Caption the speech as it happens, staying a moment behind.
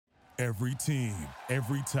Every team,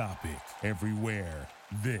 every topic, everywhere.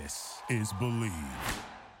 This is Believe.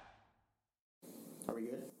 Are we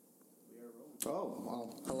good? We are rolling. Oh,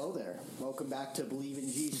 well, hello there. Welcome back to Believe in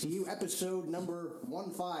GCU, episode number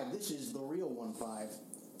 15. This is the real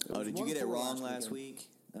 15. Oh, did you get it wrong last week?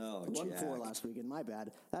 Oh, 1-4 last weekend. My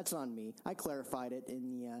bad. That's on me. I clarified it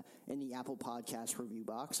in the Apple Podcast review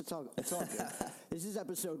box. It's all good. This is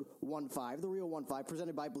episode 15, the real 15,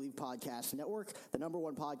 presented by Believe Podcast Network, the number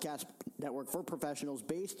one podcast network for professionals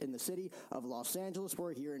based in the city of Los Angeles.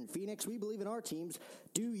 We're here in Phoenix. We believe in our teams.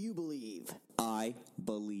 Do you believe? I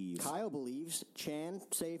believe. Kyle believes. Chan,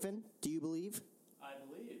 Safin, do you believe? I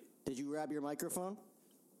believe. Did you grab your microphone?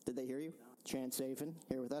 Did they hear you? No. Chan Safin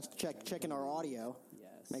here with us. Checking our audio.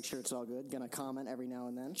 Yes. Make sure it's all good. Gonna comment every now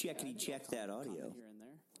and then. Check that audio. Here and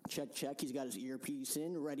there. Check. He's got his earpiece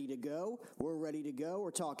in, ready to go. We're ready to go. We're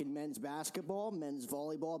talking men's basketball, men's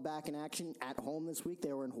volleyball back in action at home this week.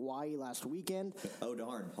 They were in Hawaii last weekend. Oh,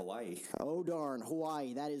 darn, Hawaii. Oh, darn,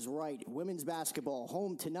 Hawaii. That is right. Women's basketball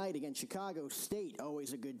home tonight against Chicago State.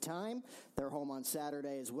 Always a good time. They're home on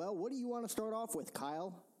Saturday as well. What do you want to start off with,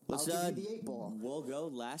 Kyle? Let's I'll give you the 8 ball. We'll go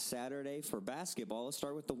last Saturday for basketball. Let's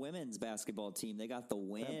start with the women's basketball team. They got the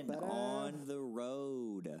win on the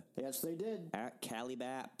road. Yes, they did. At Cali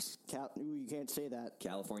Baps. You can't say that.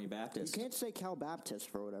 California Baptist. You can't say Cal Baptist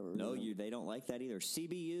for whatever reason. No, they don't like that either.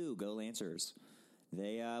 CBU, go Lancers.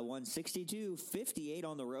 They won 62-58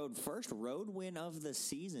 on the road. First road win of the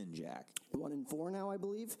season, Jack. 1-4 now, I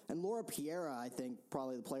believe. And Laura Piera, I think,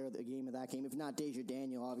 probably the player of the game of that game. If not Deja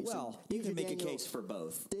Daniel, obviously. Well, Deja you can make Daniel, a case for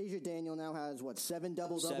both. Deja Daniel now has, 7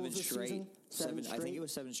 double-doubles this straight. season? 7 straight. I think it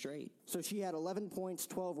was 7 straight. So she had 11 points,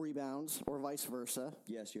 12 rebounds, or vice versa.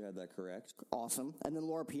 Yes, you had that correct. Awesome. And then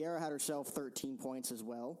Laura Piera had herself 13 points as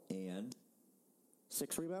well. And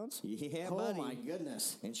 6 rebounds? Yeah, oh, buddy. Oh, my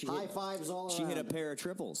goodness. And she High fives all around. She hit a pair of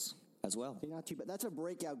triples as well. Not too bad. That's a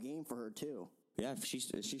breakout game for her, too. Yeah, she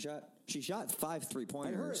shot 5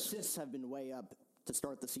 3-pointers. And her assists have been way up to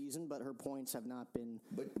start the season, but her points have not been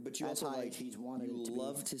but you as also high as she's wanted it to be. You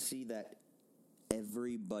love to see that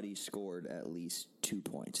everybody scored at least 2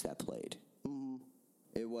 points that played. Mm-hmm.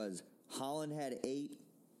 It was Holland had 8.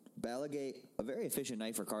 Balagay, a very efficient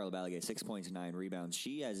night for Carla Balagay, 6 points, 9 rebounds.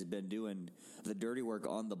 She has been doing the dirty work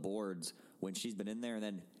on the boards when she's been in there, and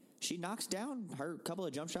then she knocks down her couple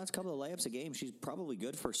of jump shots, couple of layups a game. She's probably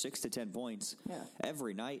good for 6 to 10 points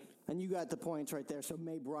every night. And you got the points right there. So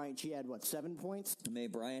Mae Bryant, she had, 7 points? Mae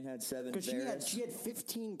Bryant had 7. Because she had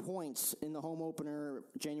 15 points in the home opener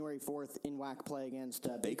January 4th in WAC play against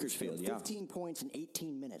Bakersfield. 15 points in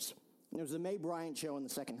 18 minutes. It was the Mae Bryant show in the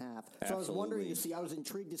second half. So Absolutely. I was wondering to see, I was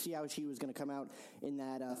intrigued to see how she was going to come out in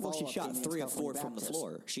that follow-up. Well, she shot 3 or 4 from the Baptist.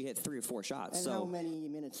 floor. She hit 3 or 4 shots. And how many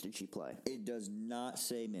minutes did she play? It does not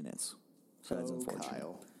say minutes. So that's unfortunate.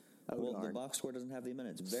 Kyle. Well, the box score doesn't have the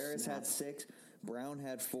minutes. Varys had 6. Brown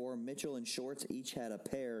had 4. Mitchell and Shorts each had a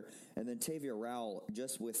pair. And then Tavia Rowell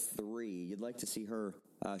just with 3. You'd like to see her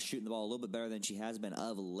shooting the ball a little bit better than she has been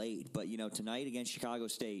of late. But, tonight against Chicago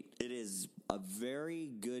State, it is a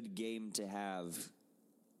very good game to have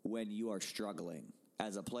when you are struggling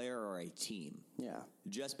as a player or a team. Yeah.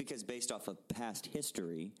 Just because based off of past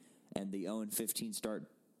history and the 0-15 start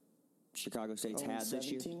Chicago State's had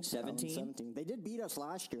 17? This year. 17? They did beat us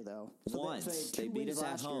last year, though. Once. They beat us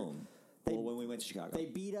at home. When we went to Chicago. They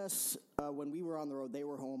beat us when we were on the road. They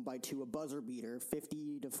were home by 2, a buzzer beater,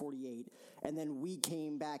 50-48. And then we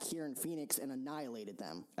came back here in Phoenix and annihilated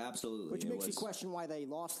them. Absolutely. Which makes you question why they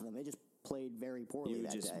lost to them. They just played very poorly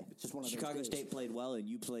that day. It's just one of Chicago those State played well, and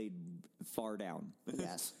you played far down.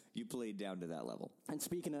 Yes. You played down to that level. And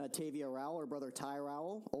speaking of Tavia Rowell, her brother Ty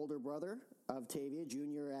Rowell, older brother of Tavia,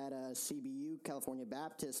 junior at CBU, California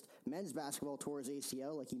Baptist, men's basketball tore his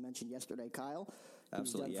ACL, like you mentioned yesterday, Kyle.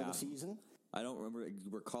 Absolutely, He's done for the season. I don't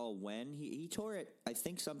recall when. He tore it, I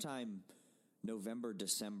think sometime November,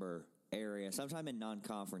 December area, sometime in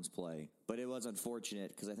non-conference play. But it was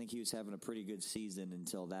unfortunate because I think he was having a pretty good season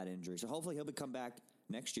until that injury. So hopefully he'll come back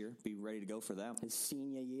next year, be ready to go for them. His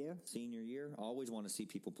senior year. Always want to see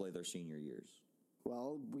people play their senior years.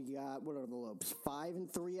 Well, we got, what are the Lopes,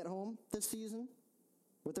 5-3 at home this season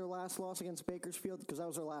with their last loss against Bakersfield because that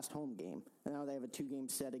was their last home game. And now they have a 2-game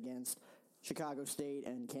set against Chicago State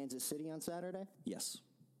and Kansas City on Saturday? Yes.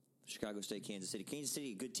 Chicago State, Kansas City. Kansas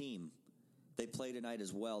City, a good team. They play tonight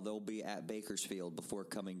as well. They'll be at Bakersfield before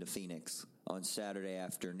coming to Phoenix on Saturday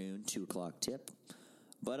afternoon, 2 o'clock tip.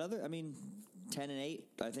 But 10-8,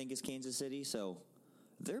 I think, is Kansas City. So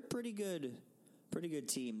they're pretty good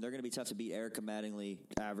team. They're going to be tough to beat. Erica Mattingly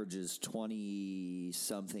averages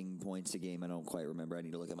 20-something points a game. I don't quite remember. I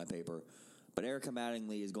need to look at my paper. But Erica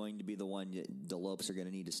Mattingly is going to be the one that the Lopes are going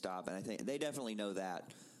to need to stop. And I think they definitely know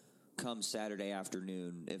that come Saturday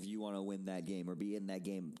afternoon if you want to win that game or be in that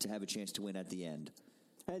game to have a chance to win at the end.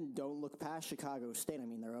 And don't look past Chicago State. I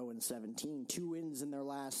mean, they're 0-17. 2 wins in their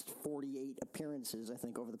last 48 appearances, I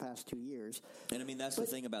think, over the past 2 years. And, I mean, that's the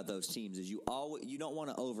thing about those teams is you don't want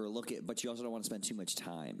to overlook it, but you also don't want to spend too much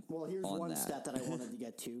time Well, here's on one that. stat that I wanted to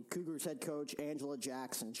get to. Cougars head coach Angela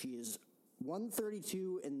Jackson. She is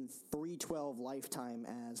 132 and 312 lifetime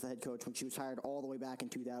as the head coach when she was hired all the way back in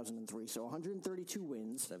 2003. So 132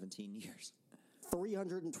 wins. 17 years.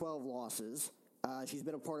 312 losses. She's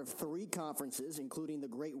been a part of 3 conferences, including the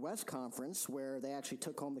Great West Conference, where they actually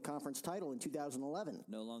took home the conference title in 2011.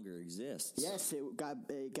 No longer exists. Yes, it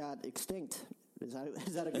got extinct. Is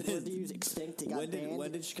that a good word to use? Extinct. It got banned.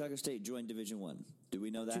 When did Chicago State join Division I? Do we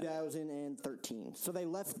know that? 2013. So they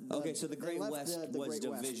left. So the Great West was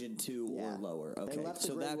Division II or lower. Okay,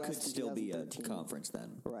 so that could still be a conference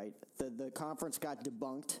then. Right. The conference got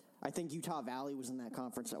debunked. I think Utah Valley was in that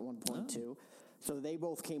conference at one point too. So they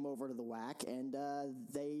both came over to the WAC, and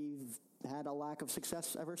they've had a lack of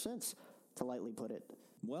success ever since, to lightly put it.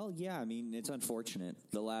 Well, yeah, I mean, it's unfortunate.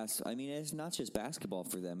 It's not just basketball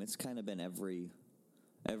for them. It's kind of been every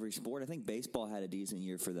sport. I think baseball had a decent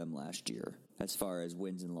year for them last year as far as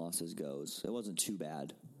wins and losses goes. It wasn't too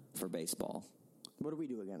bad for baseball. What did we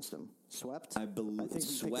do against them? Swept? I believe think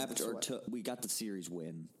swept we got the series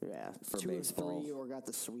win. Yeah, for 2 baseball. or 3 or got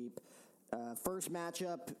the sweep. First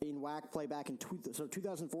matchup in WAC play back in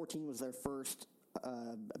 2014 was their first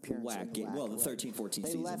appearance in game. WAC. Well, the 13-14 season,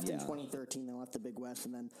 They left in yeah. 2013. They left the Big West,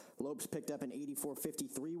 and then Lopes picked up an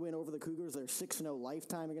 84-53 win over the Cougars. They're 6-0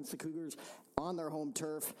 lifetime against the Cougars on their home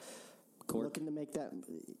turf. Looking to make that.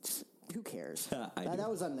 Who cares? That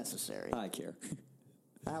was unnecessary. I care.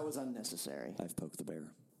 That was unnecessary. I've poked the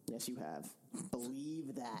bear. Yes, you have.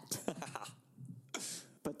 Believe that.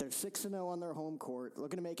 But they're 6-0 on their home court,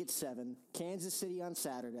 looking to make it 7. Kansas City on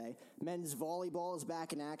Saturday. Men's volleyball is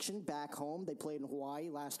back in action, back home. They played in Hawaii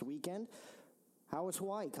last weekend. How was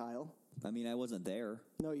Hawaii, Kyle? I mean, I wasn't there.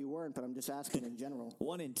 No, you weren't, but I'm just asking in general.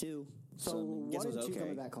 1-2. So I mean, 1 and 2 okay.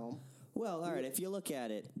 coming back home. Well, all right. If you look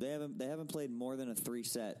at it, they haven't played more than a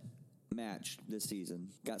 3-set match this season.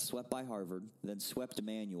 Got swept by Harvard, then swept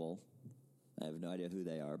Emmanuel. I have no idea who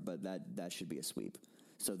they are, but that should be a sweep.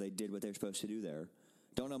 So they did what they're supposed to do there.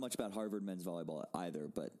 Don't know much about Harvard men's volleyball either,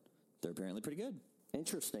 but they're apparently pretty good.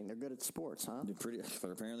 Interesting. They're good at sports, huh?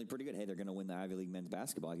 They're apparently pretty good. Hey, they're going to win the Ivy League men's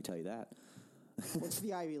basketball. I can tell you that. What's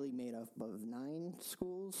the Ivy League made of? Of 9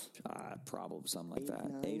 schools? Probably something like 8,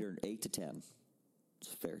 that. 9? 8 to 10.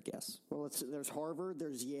 It's a fair guess. Well, there's Harvard,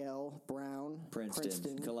 there's Yale, Brown,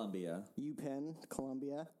 Princeton, Columbia, UPenn,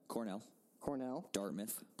 Columbia, Cornell,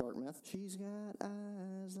 Dartmouth. She's got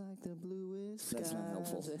eyes like the bluest skies. That's not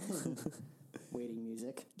helpful. Waiting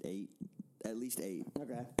music. 8. At least 8.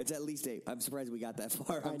 Okay. It's at least 8. I'm surprised we got that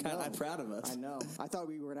far. I'm proud of us. I know. I thought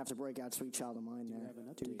we were going to have to break out Sweet Child of Mine there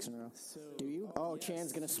 2 weeks in a row. Do you? Oh, yes.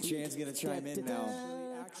 Chan's going to speak. Chan's going to chime in now.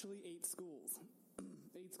 Actually 8 schools.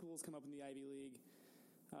 8 schools come up in the Ivy League.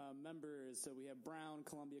 Members, so we have Brown,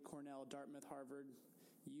 Columbia, Cornell, Dartmouth, Harvard,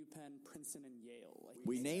 UPenn, Princeton, and Yale.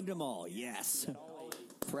 We named them all, yes.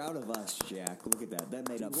 Proud of us, Jack. Look at that. That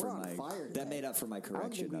made up for my correction. I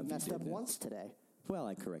don't think we messed up it. once today. Well,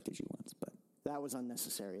 I corrected you once, but that was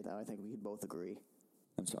unnecessary, though. I think we could both agree.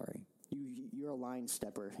 I'm sorry. You're a line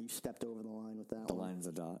stepper. You stepped over the line with that The one. line is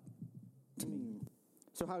a dot to me.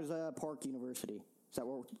 So how's Park University? Is that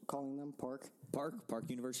what we're calling them? Park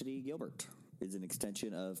University Gilbert is an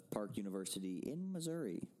extension of Park University in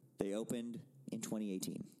Missouri. They opened in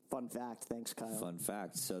 2018. Fun fact. Thanks, Kyle. Fun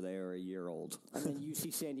fact. So they are a year old. And then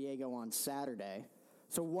UC San Diego on Saturday.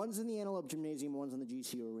 So one's in the Antelope Gymnasium, one's in the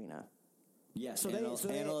GCU Arena. Yes,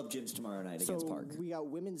 Antelope Gym's tomorrow night against Park. We got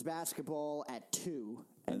women's basketball at 2,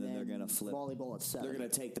 and then they're going to flip volleyball at 7. They're going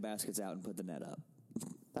to take the baskets out and put the net up.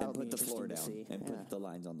 And put the floor down and put the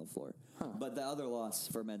lines on the floor. But the other loss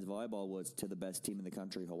for men's volleyball was to the best team in the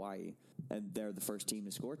country, Hawaii. And they're the first team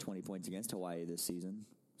to score 20 points against Hawaii this season.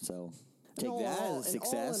 So take that as a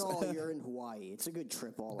success. All in all, you're in Hawaii. It's a good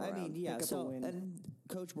trip all around. I mean, yeah. Pick up a win. And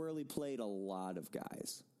Coach Worley played a lot of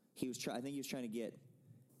guys. I think he was trying to get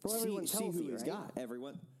see who he's got.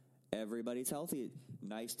 Everybody's healthy.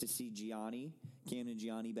 Nice to see Camden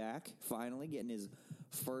Gianni back, finally getting his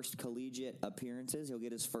first collegiate appearances. He'll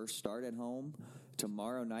get his first start at home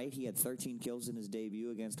tomorrow night. He had 13 kills in his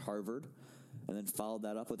debut against Harvard, and then followed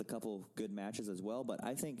that up with a couple good matches as well. But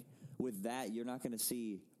I think with that, you're not going to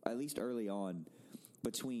see, at least early on,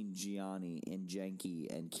 between Gianni and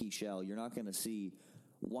Jenke and Keishel, you're not going to see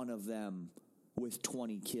one of them with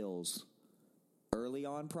 20 kills early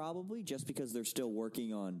on, probably, just because they're still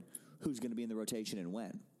working on who's going to be in the rotation and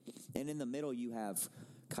when. And in the middle, you have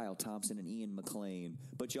Kyle Thompson and Ian McLean,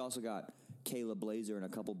 but you also got Caleb Blazer and a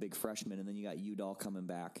couple big freshmen, and then you got Udall coming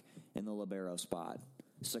back in the libero spot.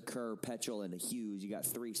 Sakur, Petchel, and Hughes. You got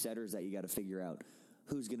 3 setters that you got to figure out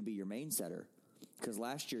who's going to be your main setter. Because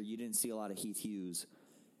last year, you didn't see a lot of Heath Hughes,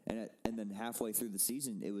 and then halfway through the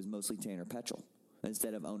season, it was mostly Tanner Petchel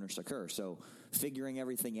instead of Owner Sakur. So figuring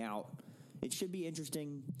everything out, it should be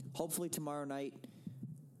interesting. Hopefully tomorrow night,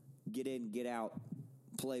 get in, get out,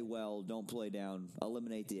 play well, don't play down,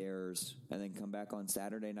 eliminate the errors, and then come back on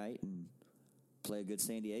Saturday night and play a good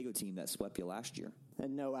San Diego team that swept you last year.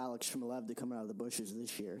 And no Alex Shmelev to come out of the bushes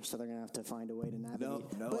this year, so they're going to have to find a way to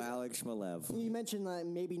navigate. No Alex Shmelev. You mentioned that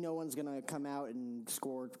maybe no one's going to come out and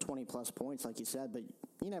score 20-plus points, like you said, but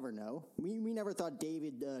you never know. We never thought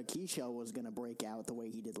David Keishel was going to break out the way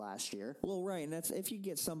he did last year. Well, right, and that's if you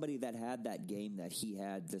get somebody that had that game that he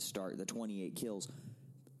had to start, the 28 kills,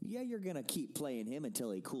 yeah, you're going to keep playing him until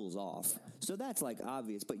he cools off. So that's, like,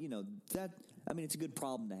 obvious, but, it's a good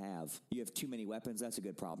problem to have. You have too many weapons, that's a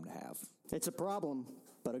good problem to have. It's a problem,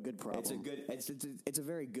 but a good problem. It's a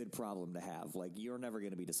very good problem to have. Like, you're never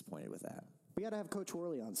going to be disappointed with that. We got to have Coach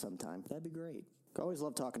Worley on sometime. That'd be great. I always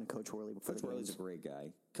love talking to Coach Worley. Coach Worley's a great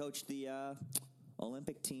guy. Coached the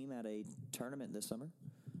Olympic team at a tournament this summer.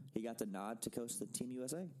 He got the nod to coach the Team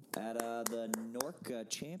USA at the Norca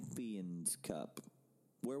Champions Cup,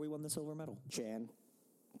 where we won the silver medal. Chan,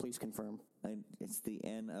 please confirm. It's the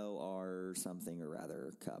NOR something or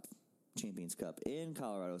other Cup, Champions Cup in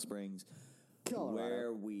Colorado Springs,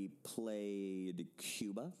 where we played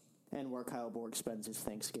Cuba. And where Kyle Borg spends his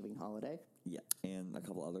Thanksgiving holiday. Yeah, and a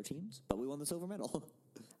couple other teams, but we won the silver medal.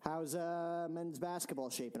 How's men's basketball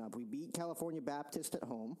shaping up? We beat California Baptist at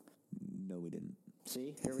home. No, we didn't.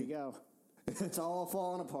 See, here we go. It's all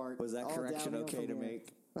falling apart. Was that correction okay to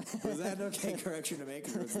make? Was that an okay correction to make,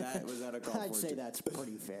 or was that a call for it? I'd say that's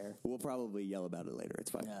pretty fair. We'll probably yell about it later.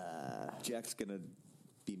 It's fine. Jack's going to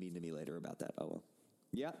be mean to me later about that. Oh, well.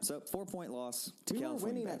 Yeah, so 4-point loss to We were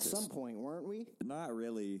California winning Baptist. at some point, weren't we? Not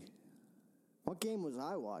really. What game was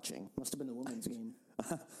I watching? Must have been the women's game.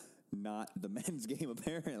 Not the men's game,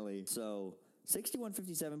 apparently. So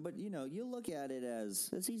 61-57, but, you look at it as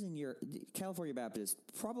the season year, California Baptist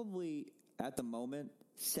probably, at the moment,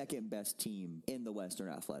 second best team in the Western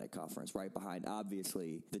Athletic Conference, right behind,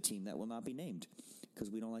 obviously, the team that will not be named,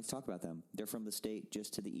 because we don't like to talk about them. They're from the state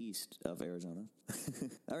just to the east of Arizona.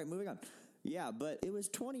 All right, moving on. Yeah, but it was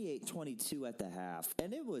 28-22 at the half,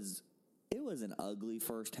 and it was an ugly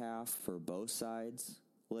first half for both sides.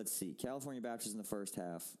 Let's see. California Baptist in the first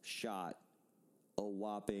half shot a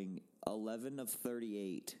whopping 11 of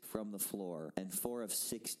 38 from the floor and 4 of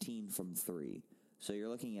 16 from 3. So you're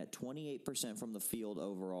looking at 28% from the field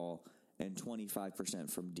overall and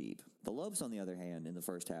 25% from deep. The Lopes, on the other hand, in the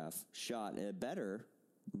first half, shot a better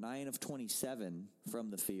 9 of 27 from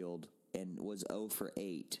the field and was 0 for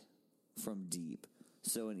 8 from deep.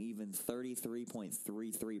 So an even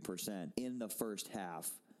 33.33% in the first half.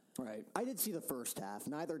 Right. I did see the first half.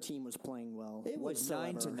 Neither team was playing well. It was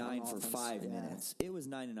 9-9 for offense. 5 minutes. It was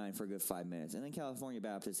 9-9 for a good 5 minutes. And then California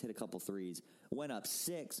Baptist hit a couple threes, went up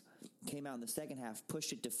 6, came out in the second half,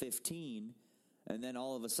 pushed it to 15, and then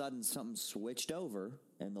all of a sudden something switched over,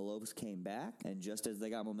 and the Lopes came back. And just as they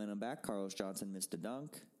got momentum back, Carlos Johnson missed a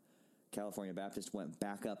dunk. California Baptist went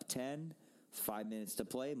back up 10. 5 minutes to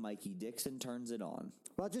play. Mikey Dixon turns it on.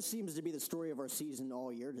 Well, it just seems to be the story of our season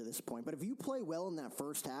all year to this point. But if you play well in that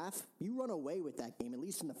first half, you run away with that game, at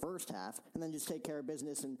least in the first half, and then just take care of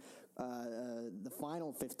business in the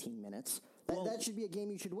final 15 minutes. That should be a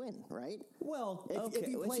game you should win, right? Well, if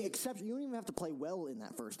you play exceptional, you don't even have to play well in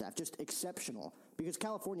that first half, just exceptional. Because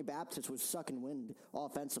California Baptist was sucking wind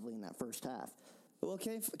offensively in that first half. Well,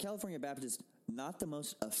 California Baptist, not the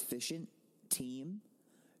most efficient team.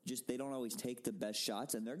 Just they don't always take the best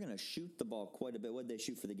shots, and they're going to shoot the ball quite a bit. What did they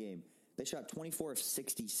shoot for the game? They shot 24 of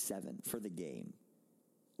 67 for the game,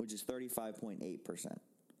 which is 35.8%.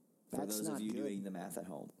 For those of you doing the math at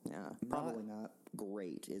home. Yeah, probably not.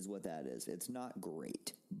 Great is what that is. It's not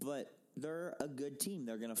great. But they're a good team.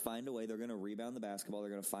 They're going to find a way. They're going to rebound the basketball. They're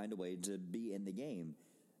going to find a way to be in the game.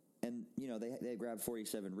 And, they grabbed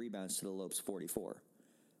 47 rebounds to the Lopes 44.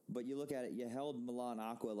 But you look at it, you held Milan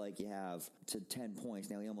Aqua like you have to 10 points.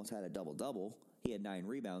 Now, he almost had a double-double. He had 9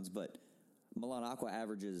 rebounds, but Milan Aqua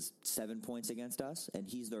averages 7 points against us, and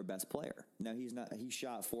he's their best player. Now, he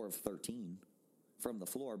shot 4 of 13 from the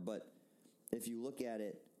floor, but if you look at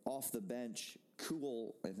it off the bench,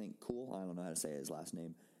 Cool, I don't know how to say his last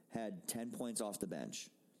name, had 10 points off the bench.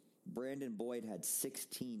 Brandon Boyd had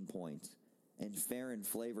 16 points, and Farron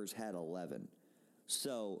Flavors had 11.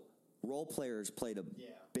 So role players played a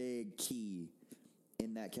big key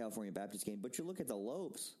in that California Baptist game. But you look at the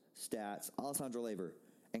Lopes stats, Alessandro Lever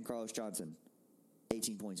and Carlos Johnson,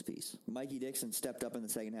 18 points apiece. Mikey Dixon stepped up in the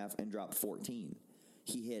second half and dropped 14.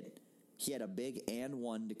 He had a big and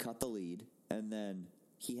one to cut the lead, and then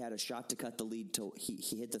he had a shot to cut the lead to he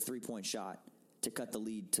hit the 3-point shot to cut the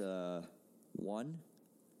lead to one.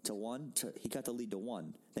 He cut the lead to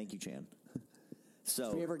 1. Thank you, Chan. So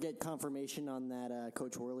Did we ever get confirmation on that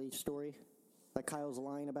Coach Worley story that Kyle's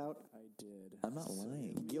lying about? I did. I'm not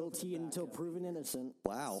lying. Guilty until proven innocent.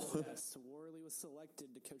 Wow. Yes, Worley was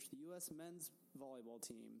selected to coach the U.S. men's volleyball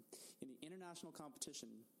team in the international competition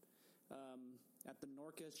at the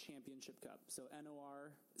Norcas Championship Cup. So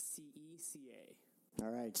NORCECA.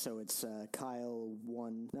 All right, so it's Kyle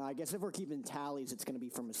 1. No, I guess if we're keeping tallies, it's going to be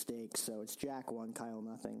for mistakes. So it's Jack 1, Kyle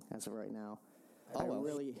nothing as of right now. Oh,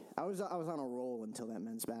 well. I was on a roll until that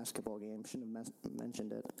men's basketball game. Shouldn't have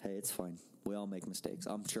mentioned it. Hey, it's fine. We all make mistakes.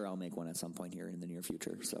 I'm sure I'll make one at some point here in the near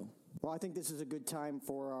future. So, Well, I think this is a good time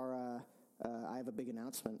for our. I have a big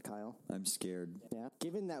announcement, Kyle. I'm scared. Yeah.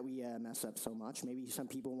 Given that we mess up so much, maybe some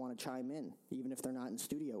people want to chime in, even if they're not in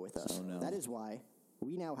studio with us. Oh, no. That is why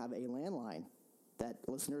we now have a landline that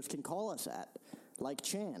listeners can call us at, like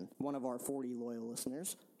Chan, one of our 40 loyal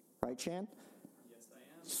listeners. Right, Chan? Yes, I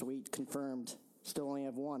am. Sweet, confirmed. Still only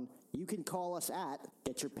have one. You can call us at,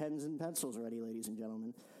 get your pens and pencils ready, ladies and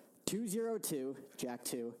gentlemen, 202, Jack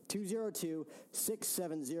 2,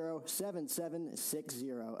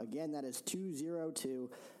 202-670-7760. Again, that is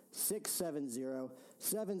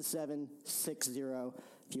 202-670-7760.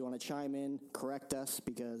 If you want to chime in, correct us,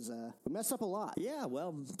 because we mess up a lot. Yeah,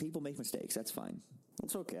 well, people make mistakes. That's fine.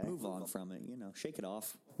 It's okay. Move on from it. Shake it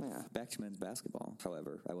off. Yeah. Back to men's basketball.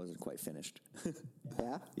 However, I wasn't quite finished.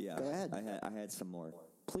 Yeah? Yeah. Go ahead. I had some more.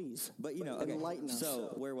 Please. But, okay. Enlighten us.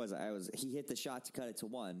 So, where was I? He hit the shot to cut it to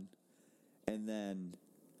 1, and then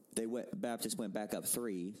Baptist went back up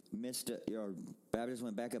 3. Baptist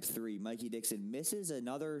went back up 3. Mikey Dixon misses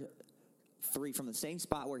another 3 from the same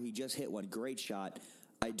spot where he just hit one. Great shot.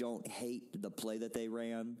 I don't hate the play that they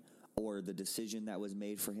ran or the decision that was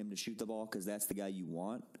made for him to shoot the ball, because that's the guy you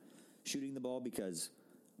want shooting the ball, because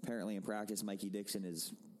apparently in practice Mikey Dixon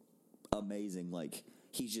is amazing. Like,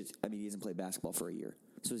 he hasn't played basketball for a year.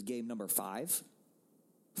 So it's game number 4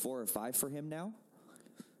 or 5 for him now.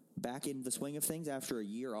 Back in the swing of things after a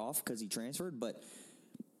year off because he transferred, but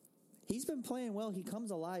he's been playing well. He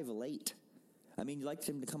comes alive late. You'd like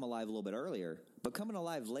him to come alive a little bit earlier, but coming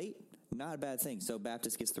alive late, not a bad thing. So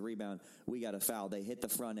Baptist gets the rebound. We got a foul. They hit the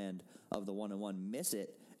front end of the 1-on-1, miss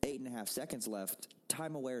it. 8.5 seconds left.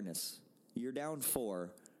 Time awareness. You're down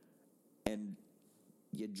 4, and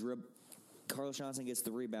you dribble. Carlos Johnson gets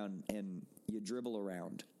the rebound, and you dribble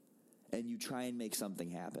around, and you try and make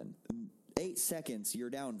something happen. 8 seconds, you're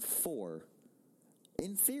down 4.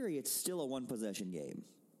 In theory, it's still a one-possession game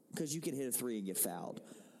because you can hit a 3 and get fouled.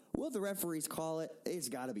 Will the referees call it? It's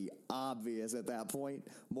got to be obvious at that point,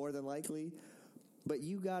 more than likely. But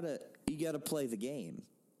you gotta play the game.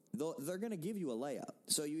 They're going to give you a layup.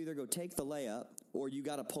 So you either go take the layup or you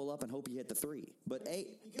got to pull up and hope you hit the 3. But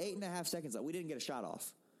 8.5 seconds left. We didn't get a shot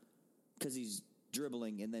off because he's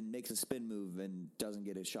dribbling and then makes a spin move and doesn't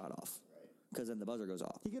get his shot off because then the buzzer goes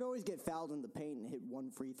off. You could always get fouled in the paint and hit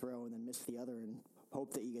one free throw and then miss the other and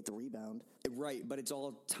hope that you get the rebound. Right, but it's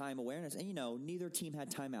all time awareness. And, neither team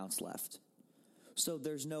had timeouts left. So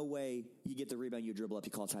there's no way you get the rebound, you dribble up,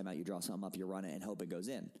 you call timeout, you draw something up, you run it, and hope it goes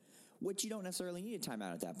in. Which you don't necessarily need a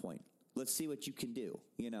timeout at that point. Let's see what you can do,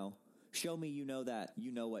 Show me that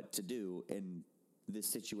you know what to do in this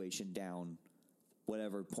situation down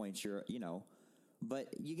whatever points you're,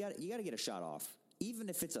 But you got to get a shot off. Even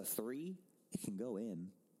if it's a 3, it can go in.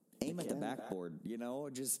 Aim at the backboard,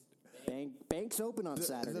 just... Bank's open on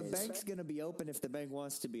Saturdays. The bank's going to be open if the bank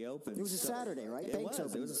wants to be open. It was a Saturday, right? It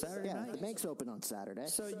was a Saturday night. The bank's open on Saturday.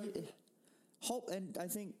 So, and I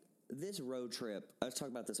think this road trip, I was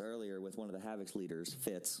talking about this earlier with one of the Havocs leaders,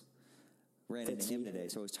 Fitz. Ran into him today,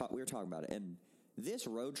 so we were talking about it. And this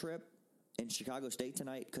road trip in Chicago State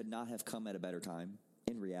tonight could not have come at a better time,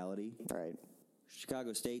 in reality. Right.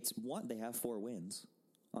 Chicago State's they have 4 wins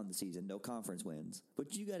on the season, no conference wins.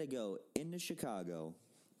 But you got to go into Chicago,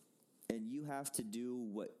 and you have to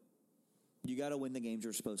do you got to win the games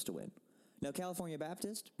you're supposed to win. Now, California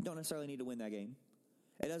Baptist don't necessarily need to win that game.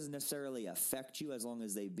 It doesn't necessarily affect you as long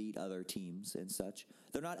as they beat other teams and such.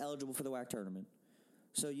 They're not eligible for the WAC tournament.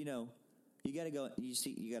 So, you got to go,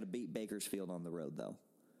 you got to beat Bakersfield on the road, though.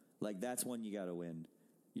 That's one you got to win.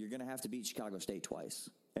 You're going to have to beat Chicago State twice.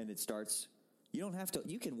 And it starts,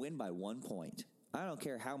 you can win by 1 point. I don't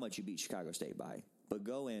care how much you beat Chicago State by, but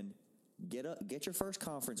go in, Get your first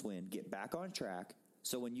conference win. Get back on track.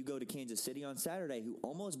 So when you go to Kansas City on Saturday, who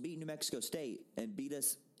almost beat New Mexico State and beat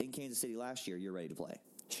us in Kansas City last year, you're ready to play.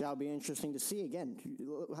 Shall be interesting to see again.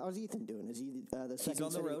 How's Ethan doing? Is he the second? He's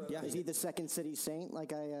on the road. Yeah, is he the Second City Saint?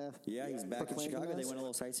 Yeah, he's back in Chicago. They went a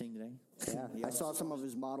little sightseeing today. Yeah, I saw some of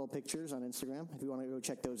his model pictures on Instagram. If you want to go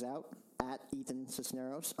check those out, at Ethan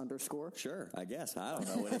Cisneros _ Sure, I guess. I don't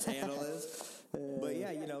know what his handle is, but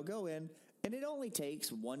yeah, go in, and it only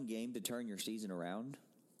takes one game to turn your season around.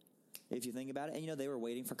 If you think about it, and they were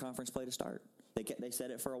waiting for conference play to start. They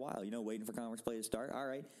said it for a while, waiting for conference play to start. All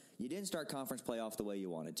right, you didn't start conference play off the way you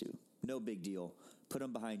wanted to. No big deal. Put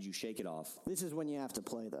them behind you, shake it off. This is when you have to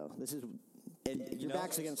play, though. Your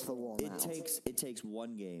back's against the wall now. It takes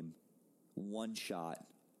one game, one shot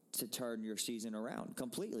to turn your season around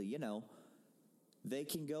completely. They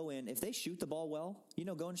can go in if they shoot the ball well.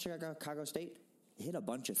 Go into Chicago State, hit a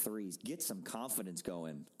bunch of threes, get some confidence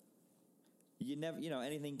going. You never,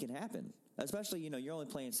 anything can happen. Especially, you're only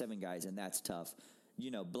playing 7 guys, and that's tough.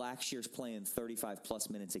 Blackshear's playing 35-plus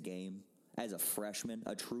minutes a game as a freshman,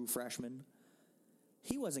 a true freshman.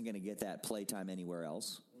 He wasn't going to get that play time anywhere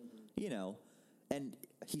else, And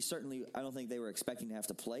he certainly, I don't think they were expecting to have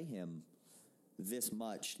to play him this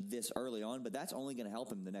much, this early on, but that's only going to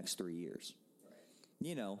help him the next 3 years.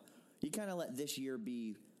 Right. You kind of let this year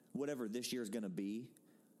be whatever this year's going to be,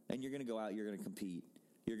 and you're going to go out, you're going to compete.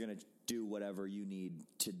 You're going to do whatever you need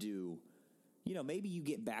to do. Maybe you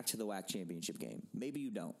get back to the WAC championship game. Maybe you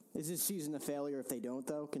don't. Is this season a failure if they don't,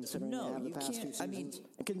 though, considering they have the past 2 seasons?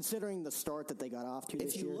 Considering the start that they got off to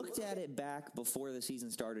this year? If you looked at it back before the season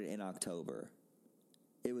started in October,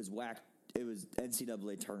 it was WAC. It was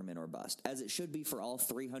NCAA tournament or bust, as it should be for all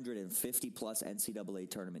 350-plus NCAA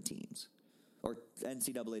tournament teams or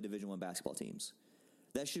NCAA Division I basketball teams.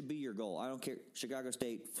 That should be your goal. I don't care. Chicago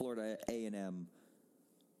State, Florida A&M,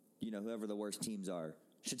 whoever the worst teams are,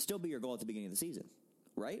 should still be your goal at the beginning of the season,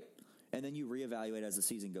 right? And then you reevaluate as the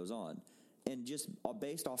season goes on. And just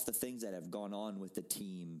based off the things that have gone on with the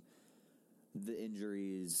team, the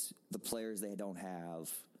injuries, the players they don't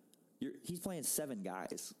have, he's playing 7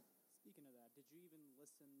 guys. Speaking of that, did you even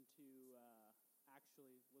listen to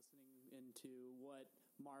actually listening into what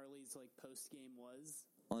Marley's post game was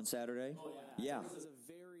On Saturday? Oh, yeah. It was a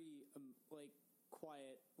very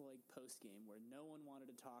quiet post game where no one wanted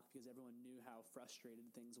to talk because everyone knew how frustrated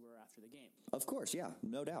things were after the game. Of course, yeah,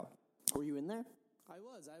 no doubt. Were you in there? I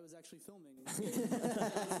was actually filming.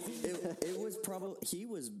 It was probably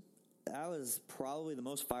that was probably the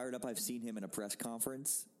most fired up I've seen him in a press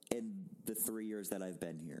conference in the 3 years that I've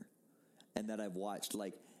been here and that I've watched.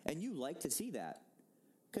 And you like to see that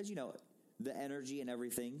because the energy and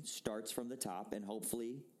everything starts from the top, and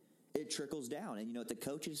hopefully it trickles down. And the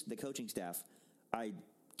coaching staff, I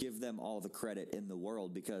give them all the credit in the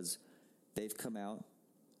world because they've come out,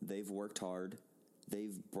 they've worked hard,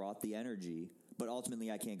 they've brought the energy, but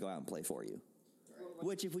ultimately I can't go out and play for you. Right.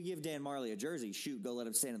 Which if we give Dan Marley a jersey, go let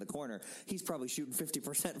him stand in the corner, he's probably shooting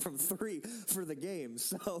 50% from 3 for the game.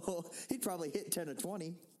 So he'd probably hit 10 to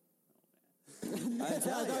 20. I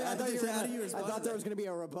thought there was going to be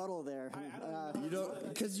a rebuttal there.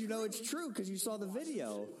 Because it's true, because you saw the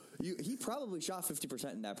video. He probably shot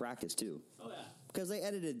 50% in that practice, too. Oh, yeah. Because they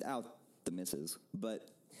edited out the misses,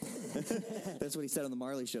 but that's what he said on the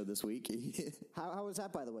Marley Show this week. How was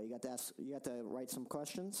that, by the way? You got to write some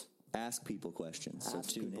questions? Ask people questions, so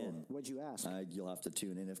tune in. What'd you ask? You'll have to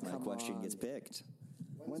tune in if my question gets picked.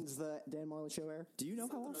 When's the Dan Marley Show air? Do you know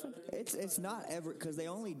how often? It's not ever, because they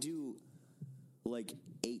only do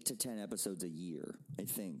 8 to 10 episodes a year, I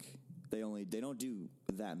think. They don't do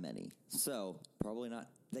that many. So, probably not.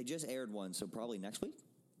 They just aired one, so probably next week.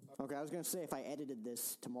 Okay, I was going to say, if I edited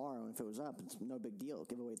this tomorrow and if it was up, it's no big deal.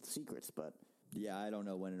 Give away the secrets, but... Yeah, I don't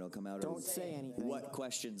know when it'll come out. Don't say anything. What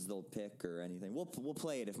questions they'll pick or anything. We'll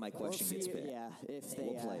play it if my question gets picked. Yeah,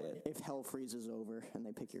 we'll play it. If hell freezes over and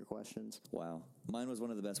they pick your questions. Wow. Mine was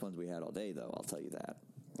one of the best ones we had all day, though, I'll tell you that.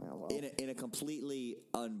 Yeah, well. In a completely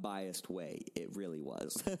unbiased way, it really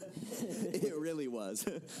was. It really was.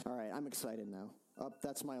 All right, I'm excited now.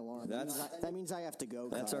 That's my alarm. That means I have to go.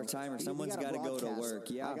 That's our timer. Someone's got to go to work.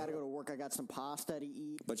 Yeah, I got to go to work. I got some pasta to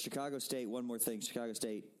eat. But Chicago State, one more thing. Chicago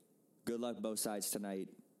State, good luck both sides tonight.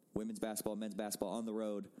 Women's basketball, men's basketball on the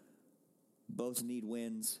road. Both need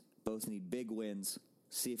wins. Both need big wins.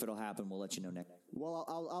 See if it'll happen. We'll let you know next. Well,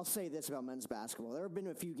 I'll say this about men's basketball. There have been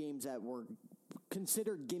a few games that were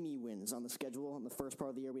considered gimme wins on the schedule. In the first part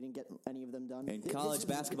of the year, we didn't get any of them done. And college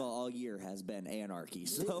basketball all year has been anarchy.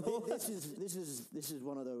 So this is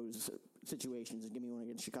one of those situations and give me one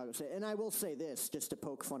against Chicago State. And I will say this, just to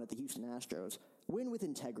poke fun at the Houston Astros. Win with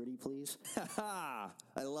integrity, please. I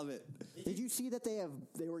love it. Did you see that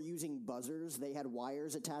they were using buzzers? They had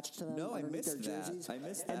wires attached to them. No, I missed their jerseys. that. I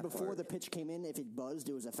missed that. And before part. the pitch came in, if it buzzed,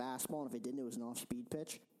 it was a fastball, and if it didn't, it was an off-speed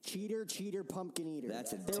pitch. Cheater, pumpkin eater.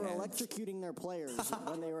 That's They were intense. electrocuting their players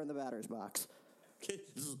when they were in the batter's box.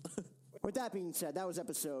 With that being said, that was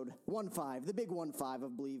episode 15, the big 15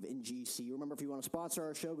 of Believe in GC. Remember, if you want to sponsor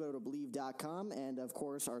our show, go to Believe.com. And, of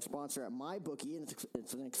course, our sponsor at MyBookie. And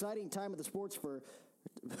it's an exciting time of the sports for...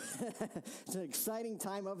 It's an exciting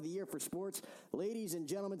time of the year for sports. Ladies and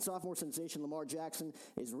gentlemen, sophomore sensation Lamar Jackson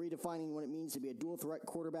is redefining what it means to be a dual-threat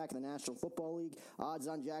quarterback in the National Football League. Odds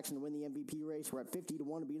on Jackson to win the MVP race were at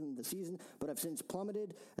 50-1 to begin the season, but have since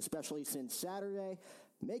plummeted, especially since Saturday,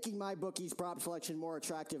 making MyBookie's prop selection more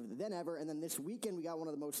attractive than ever. And then this weekend, we got one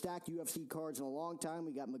of the most stacked UFC cards in a long time.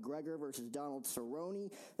 We got McGregor versus Donald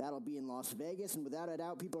Cerrone. That'll be in Las Vegas. And without a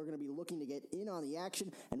doubt, people are going to be looking to get in on the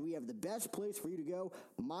action. And we have the best place for you to go,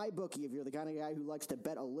 MyBookie. If you're the kind of guy who likes to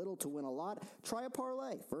bet a little to win a lot, try a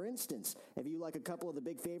parlay. For instance, if you like a couple of the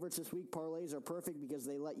big favorites this week, parlays are perfect because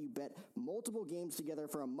they let you bet multiple games together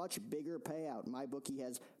for a much bigger payout. MyBookie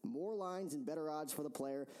has more lines and better odds for the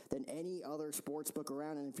player than any other sports book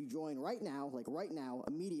around. And if you join right now,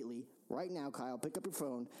 immediately, right now, Kyle, pick up your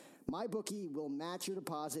phone. MyBookie will match your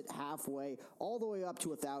deposit halfway, all the way up to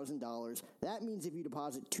 $1,000. That means if you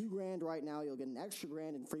deposit $2,000 right now, you'll get an extra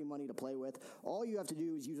 $1,000 in free money to play with. All you have to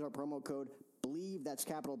do is use our promo code BELIEVE, that's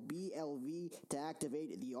capital BLV, to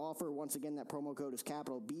activate the offer. Once again, that promo code is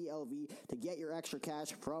capital BLV to get your extra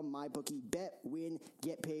cash from MyBookie. Bet, win,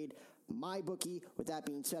 get paid. MyBookie. With that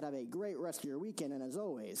being said, have a great rest of your weekend, and as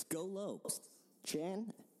always, Go low.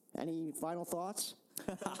 Chan, any final thoughts?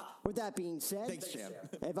 With that being said, Thanks, Chan.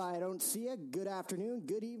 If I don't see you, good afternoon,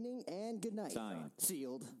 good evening, and good night. Signed.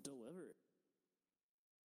 Sealed. Delivered.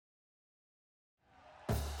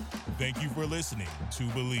 Thank you for listening to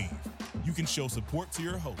Believe. You can show support to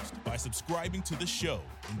your host by subscribing to the show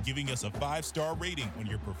and giving us a 5-star rating on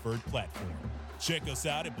your preferred platform. Check us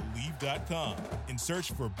out at Believe.com and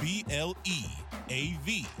search for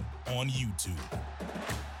BLEAV on YouTube.